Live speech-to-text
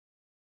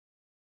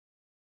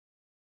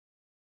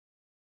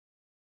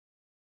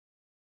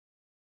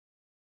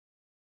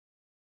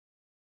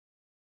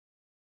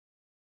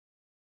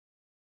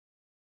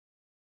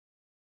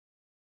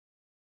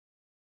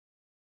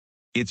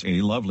It's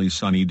a lovely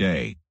sunny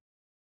day.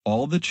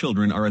 All the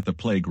children are at the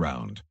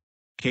playground.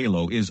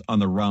 Kalo is on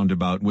the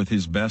roundabout with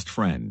his best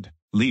friend,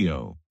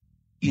 Leo.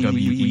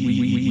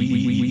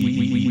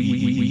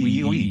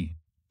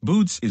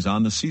 Boots is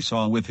on the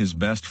seesaw with his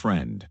best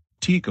friend,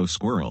 Tico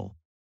Squirrel.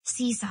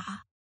 Seesaw.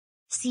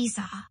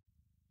 Seesaw.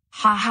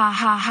 Ha ha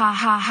ha ha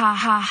ha ha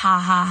ha ha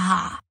ha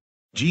ha.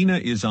 Gina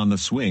is on the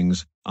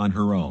swings, on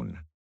her own.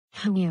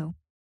 Who?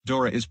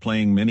 Dora is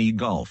playing mini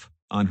golf,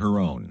 on her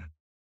own.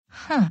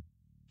 Huh.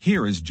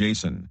 Here is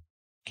Jason.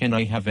 Can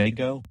I have a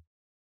go?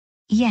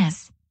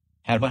 Yes.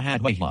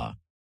 Hadwa.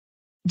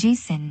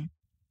 Jason.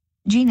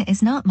 Gina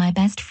is not my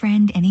best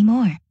friend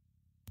anymore.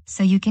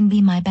 So you can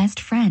be my best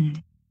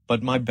friend.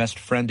 But my best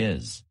friend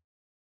is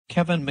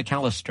Kevin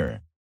McAllister.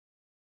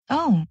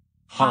 Oh.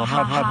 Ha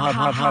ha ha ha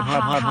ha ha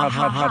ha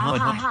ha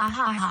ha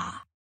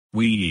ha.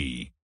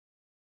 Wee.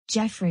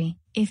 Jeffrey,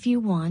 if you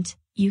want,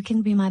 you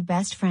can be my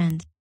best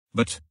friend.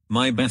 But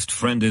my best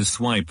friend is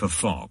Swiper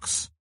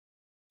Fox.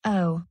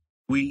 Oh.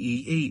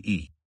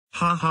 Wee.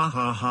 Ha ha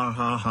ha ha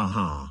ha ha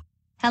ha.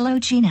 Hello,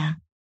 Gina.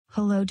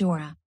 Hello,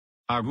 Dora.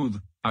 Good.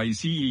 I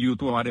see you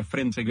two are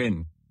friends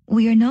again.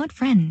 We are not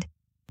friends.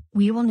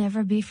 We will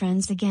never be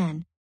friends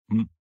again.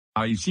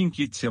 I think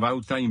it's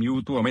about time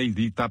you two made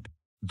it up.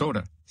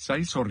 Dora,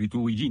 say sorry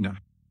to Gina.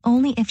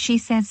 Only if she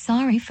says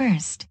sorry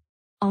first.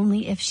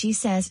 Only if she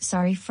says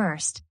sorry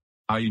first.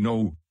 I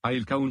know.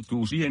 I'll count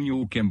to 3 and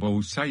you can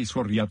both say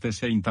sorry at the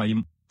same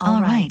time.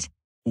 All right.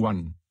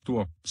 1,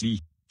 2,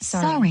 3.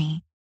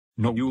 Sorry.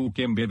 No, you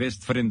can be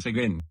best friends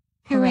again.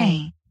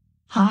 Hooray.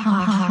 Ha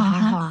ha ha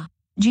ha ha.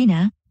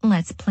 Gina,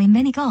 let's play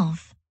mini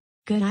golf.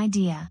 Good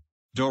idea.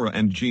 Dora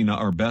and Gina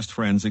are best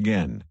friends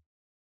again.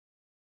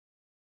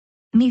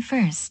 Me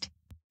first.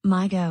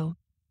 My go.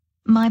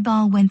 My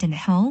ball went in the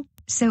hole,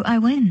 so I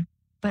win.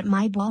 But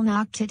my ball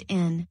knocked it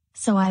in,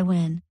 so I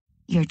win.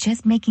 You're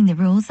just making the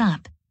rules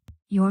up.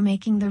 You're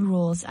making the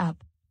rules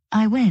up.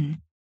 I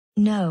win.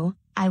 No,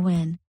 I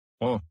win.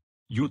 Oh,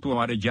 you two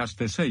are just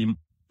the same.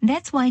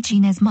 That's why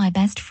Gina's my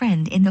best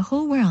friend in the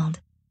whole world.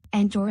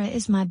 And Dora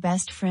is my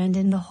best friend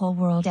in the whole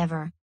world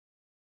ever.